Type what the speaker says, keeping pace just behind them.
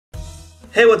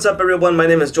Hey, what's up everyone? My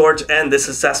name is George and this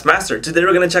is SaaS Master. Today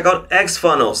we're going to check out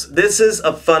XFunnels. This is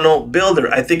a funnel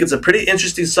builder. I think it's a pretty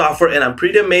interesting software and I'm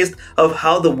pretty amazed of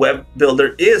how the web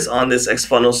builder is on this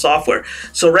XFunnels software.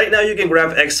 So right now you can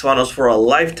grab XFunnels for a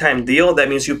lifetime deal. That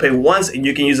means you pay once and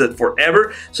you can use it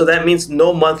forever. So that means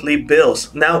no monthly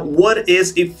bills. Now, what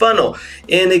is a funnel?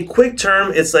 In a quick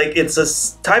term, it's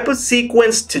a type of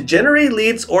sequence to generate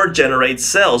leads or generate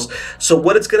sales. So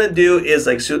what it's going to do is,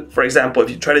 like, for example, if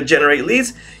you try to generate leads,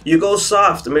 you go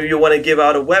soft. Maybe you want to give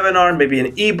out a webinar, maybe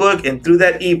an ebook, and through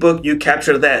that ebook you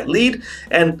capture that lead,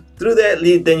 and through that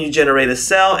lead then you generate a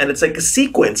sell, and it's like a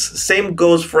sequence. Same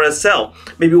goes for a sell.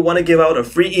 Maybe you want to give out a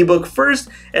free ebook first,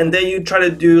 and then you try to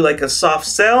do like a soft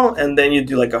sell, and then you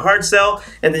do like a hard sell,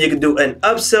 and then you can do an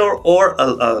upsell or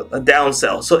a down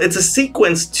sell. So it's a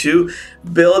sequence to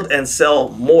build and sell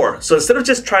more. So instead of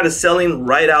just trying to selling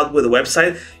right out with a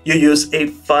website, you use a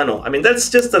funnel. I mean, that's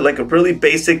just like a really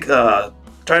basic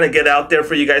trying to get out there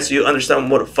for you guys so you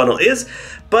understand what a funnel is.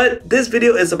 But this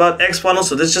video is about XFunnels,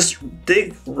 so let's just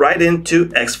dig right into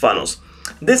XFunnels.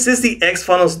 This is the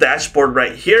XFunnels dashboard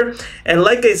right here, and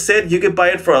like I said, you can buy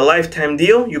it for a lifetime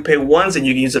deal. You pay once and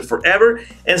you can use it forever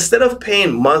instead of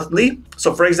paying monthly.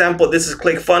 So for example, this is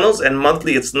ClickFunnels and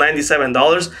monthly it's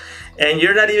 $97, and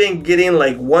you're not even getting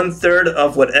like 1/3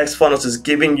 of what XFunnels is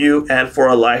giving you, and for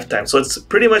a lifetime. So it's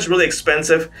pretty much really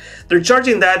expensive. They're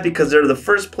charging that because they're the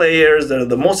first players, they're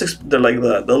the most, they're like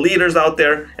the leaders out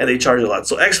there, and they charge a lot.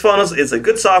 So XFunnels is a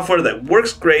good software that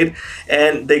works great,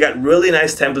 and they got really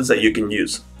nice templates that you can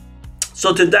use.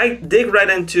 So to dig right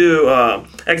into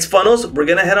XFunnels, we're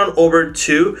gonna head on over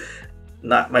to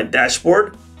my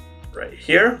dashboard right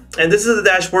here, and this is the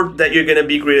dashboard that you're going to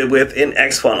be greeted with in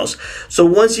XFunnels. So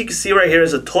once you can see right here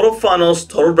is the total funnels,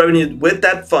 total revenue with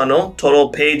that funnel, total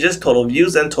pages, total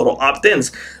views, and total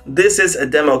opt-ins. This is a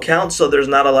demo account, so there's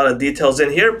not a lot of details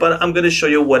in here, but I'm going to show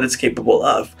you what it's capable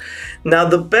of. Now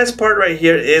the best part right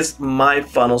here is my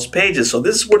funnels pages. So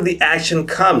this is where the action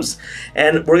comes,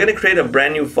 and we're going to create a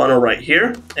brand new funnel right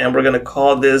here, and we're going to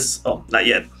call this, oh, not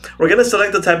yet. We're going to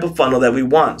select the type of funnel that we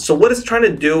want. So what it's trying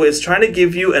to do is trying to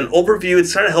give you an overview.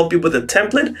 It's trying to help you with a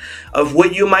template of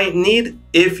what you might need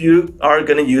if you are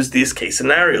going to use these case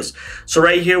scenarios. So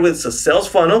right here with a sales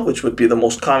funnel, which would be the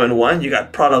most common one, you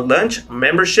got product launch,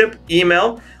 membership,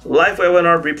 email, live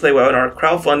webinar, replay webinar,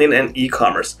 crowdfunding, and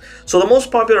e-commerce. So the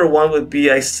most popular one would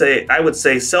be, I would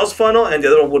say sales funnel, and the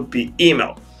other one would be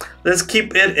email. Let's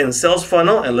keep it in sales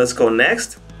funnel and let's go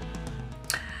next.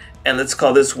 And let's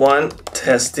call this one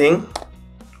testing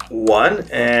one,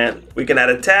 and we can add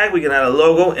a tag, we can add a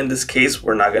logo. In this case,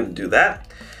 we're not going to do that,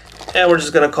 and we're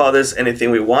just going to call this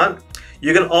anything we want.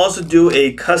 You can also do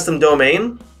a custom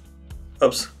domain.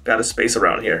 Oops, got a space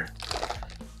around here.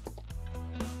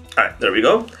 All right, there we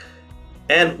go,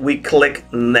 and we click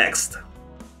next.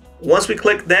 Once we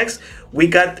click next, we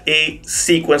got a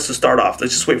sequence to start off.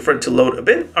 Let's just wait for it to load a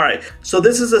bit. All right, so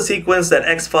this is a sequence that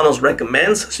XFunnels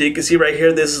recommends. So you can see right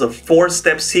here, this is a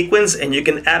 4-step sequence, and you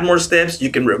can add more steps,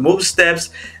 you can remove steps,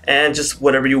 and just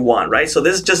whatever you want, right? So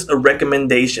this is just a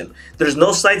recommendation. There's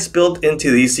no sites built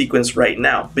into these sequence right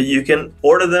now, but you can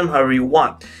order them however you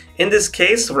want. In this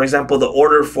case, for example, the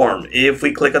order form, if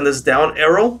we click on this down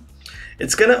arrow,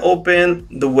 it's going to open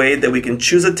the way that we can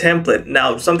choose a template.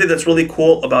 Now, something that's really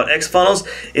cool about XFunnels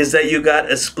is that you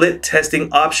got a split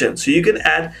testing option. So you can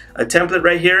add a template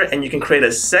right here, and you can create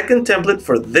a second template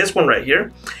for this one right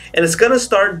here. And it's going to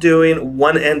start doing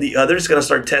one and the other. It's going to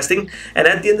start testing. And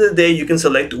at the end of the day, you can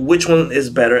select which one is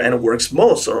better and works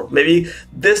most. Or maybe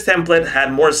this template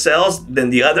had more sales than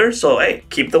the other. So hey,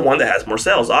 keep the one that has more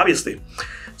sales, obviously.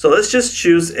 So let's just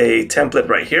choose a template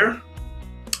right here.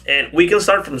 And we can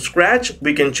start from scratch.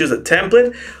 We can choose a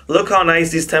template. Look how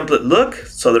nice these templates look.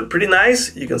 So they're pretty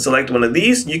nice. You can select one of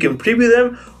these. You can preview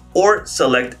them or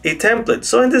select a template.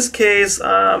 So in this case,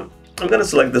 I'm going to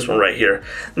select this one right here.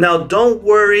 Now, don't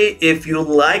worry if you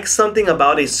like something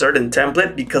about a certain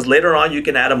template, because later on you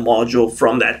can add a module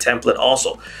from that template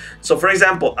also. So for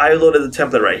example, I loaded the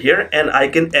template right here, and I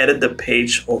can edit the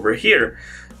page over here.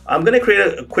 I'm going to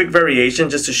create a quick variation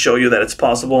just to show you that it's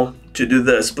possible to do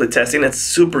the split testing. It's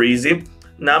super easy.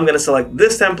 Now I'm going to select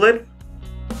this template,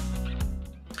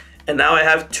 and now I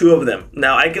have 2 of them.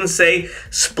 Now I can say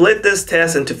split this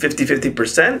test into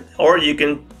 50-50%, or you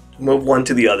can move one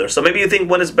to the other. So maybe you think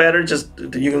one is better, just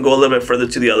you can go a little bit further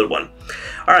to the other one.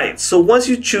 All right, so once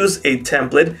you choose a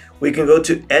template, we can go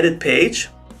to edit page,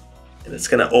 and it's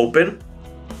going to open.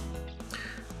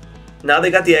 Now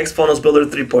they got the XFunnels Builder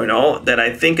 3.0 that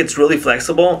I think it's really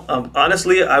flexible.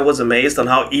 Honestly, I was amazed on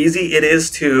how easy it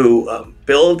is to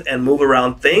build and move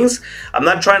around things. I'm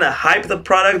not trying to hype the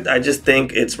product. I just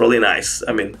think it's really nice.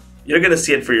 I mean, you're gonna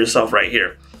see it for yourself right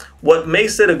here. What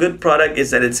makes it a good product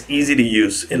is that it's easy to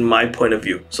use in my point of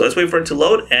view. So let's wait for it to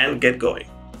load and get going.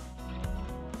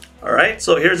 All right,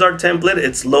 so here's our template.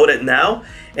 It's loaded now.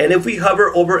 And if we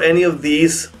hover over any of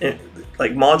these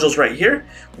like modules right here,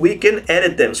 we can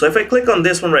edit them. So if I click on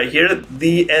this one right here,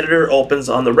 the editor opens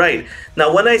on the right.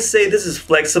 Now, when I say this is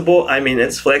flexible, I mean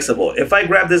it's flexible. If I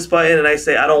grab this button and I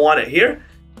say I don't want it here,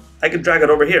 I can drag it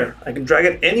over here. I can drag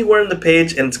it anywhere in the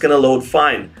page and it's gonna load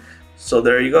fine. So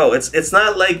there you go. It's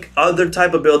not like other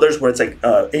type of builders where it's like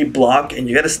a block and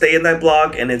you got to stay in that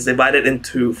block and it's divided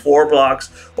into 4 blocks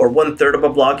or 1/3 of a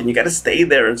block and you got to stay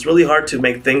there. It's really hard to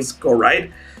make things go right.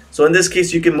 So in this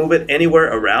case, you can move it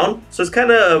anywhere around. So it's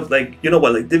kind of like, you know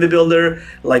what, like Divi Builder,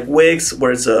 like Wix,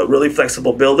 where it's a really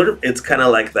flexible builder. It's kind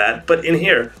of like that, but in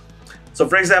here. So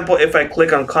for example, if I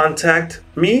click on Contact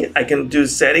Me, I can do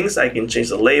settings. I can change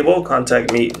the label,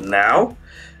 Contact Me Now.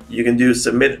 You can do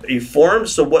submit a form.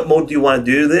 So what mode do you want to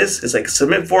do this? It's like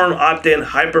submit form, opt-in,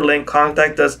 hyperlink,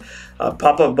 contact us,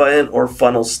 pop-up button, or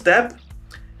funnel step.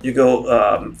 You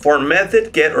go form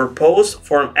method, get or post,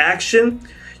 form action.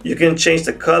 You can change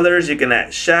the colors. You can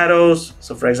add shadows.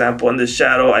 So for example, in this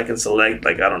shadow, I can select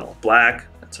like, I don't know, black.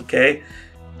 That's okay.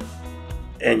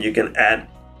 And you can add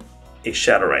a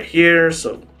shadow right here.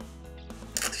 So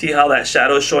see how that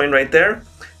shadow is showing right there?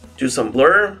 Do some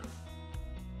blur.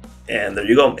 And there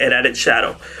you go, it added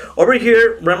shadow. Over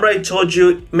here, remember I told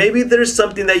you, maybe there's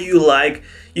something that you like.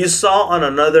 You saw on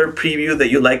another preview that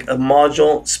you like a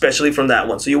module, especially from that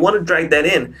one. So you want to drag that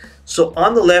in. So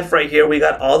on the left right here, we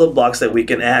got all the blocks that we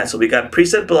can add. So we got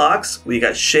preset blocks, we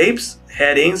got shapes,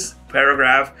 headings,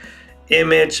 paragraph,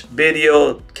 image,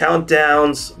 video,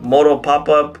 countdowns, modal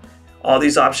pop-up, all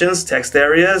these options, text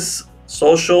areas,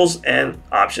 socials, and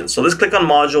options. So let's click on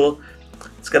module.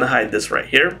 It's gonna hide this right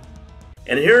here.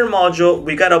 And here in module,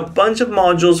 we got a bunch of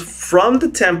modules from the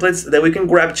templates that we can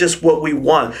grab just what we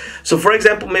want. So for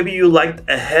example, maybe you liked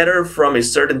a header from a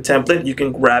certain template, you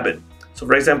can grab it. So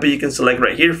for example, you can select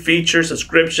right here, features,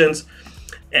 subscriptions,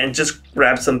 and just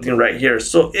grab something right here.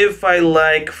 So if I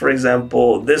like, for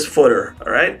example, this footer,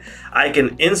 all right, I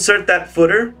can insert that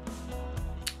footer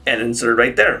and insert it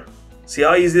right there. See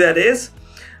how easy that is?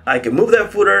 I can move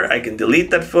that footer, I can delete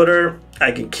that footer,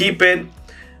 I can keep it,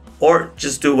 or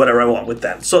just do whatever I want with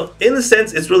that. So in a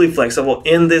sense, it's really flexible.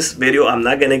 In this video, I'm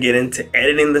not gonna get into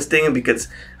editing this thing because,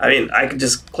 I mean, I could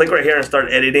just click right here and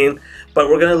start editing, but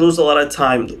we're gonna lose a lot of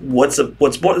time. What's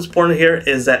important here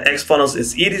is that XFunnels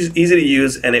is easy to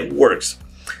use and it works.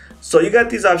 So you got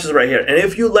these options right here. And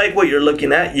if you like what you're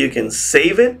looking at, you can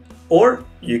save it or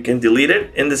you can delete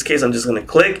it. In this case, I'm just gonna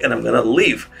click and I'm gonna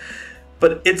leave.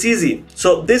 But it's easy.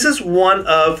 So this is one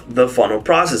of the funnel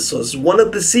process. So it's one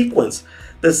of the sequence.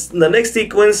 The next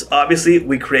sequence, obviously,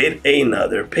 we create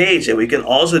another page, and we can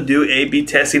also do A/B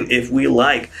testing if we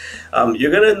like. You're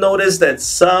gonna notice that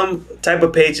some type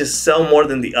of pages sell more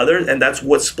than the other, and that's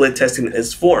what split testing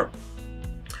is for.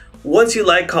 Once you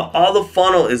like how all the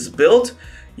funnel is built,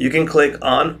 you can click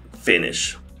on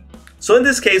Finish. So in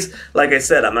this case, like I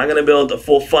said, I'm not gonna build a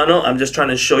full funnel. I'm just trying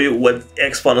to show you what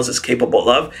XFunnels is capable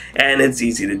of, and it's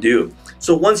easy to do.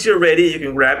 So once you're ready, you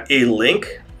can grab a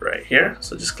link right here.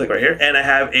 So just click right here and I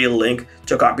have a link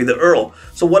to copy the URL.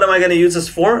 So what am I going to use this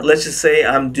for? Let's just say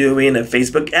I'm doing a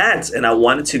Facebook ads and I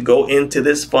wanted to go into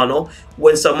this funnel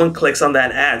when someone clicks on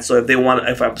that ad. So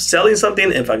if I'm selling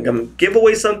something, if I'm going to give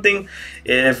away something,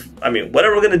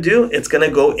 whatever we're going to do, it's going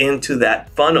to go into that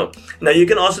funnel. Now you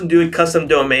can also do a custom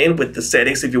domain with the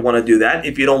settings if you want to do that.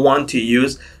 If you don't want to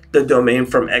use the domain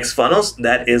from XFunnels,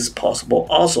 that is possible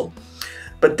also.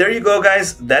 But there you go,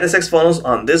 guys. That is XFunnels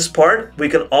on this part. We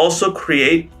can also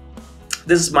create,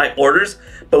 this is my orders,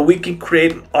 but we can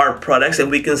create our products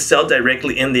and we can sell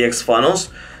directly in the XFunnels.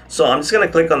 So I'm just gonna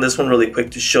click on this one really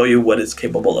quick to show you what it's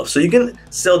capable of. So you can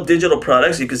sell digital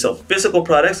products, you can sell physical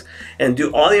products, and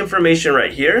do all the information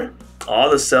right here, all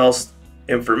the sales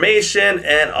information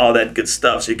and all that good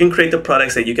stuff. So you can create the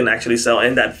products that you can actually sell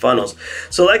in that funnels.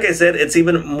 So like I said, it's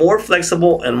even more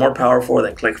flexible and more powerful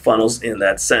than ClickFunnels in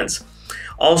that sense.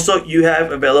 Also, you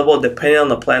have available, depending on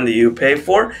the plan that you pay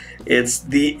for, it's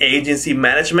the agency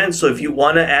management. So if you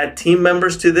want to add team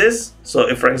members to this, so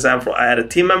if, for example, I add a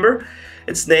team member,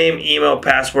 its name, email,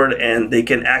 password, and they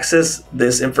can access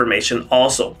this information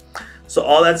also. So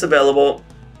all that's available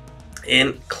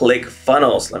in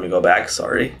ClickFunnels. Let me go back,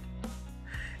 sorry.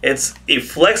 It's a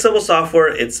flexible software.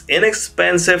 It's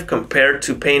inexpensive compared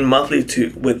to paying monthly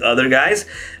with other guys.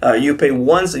 You pay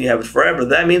once and you have it forever.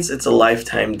 That means it's a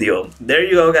lifetime deal. There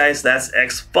you go, guys. That's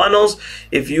XFunnels.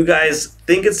 If you guys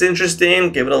think it's interesting,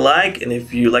 give it a like. And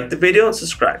if you like the video,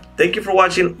 subscribe. Thank you for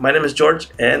watching. My name is George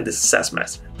and this is SaaS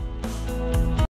Master.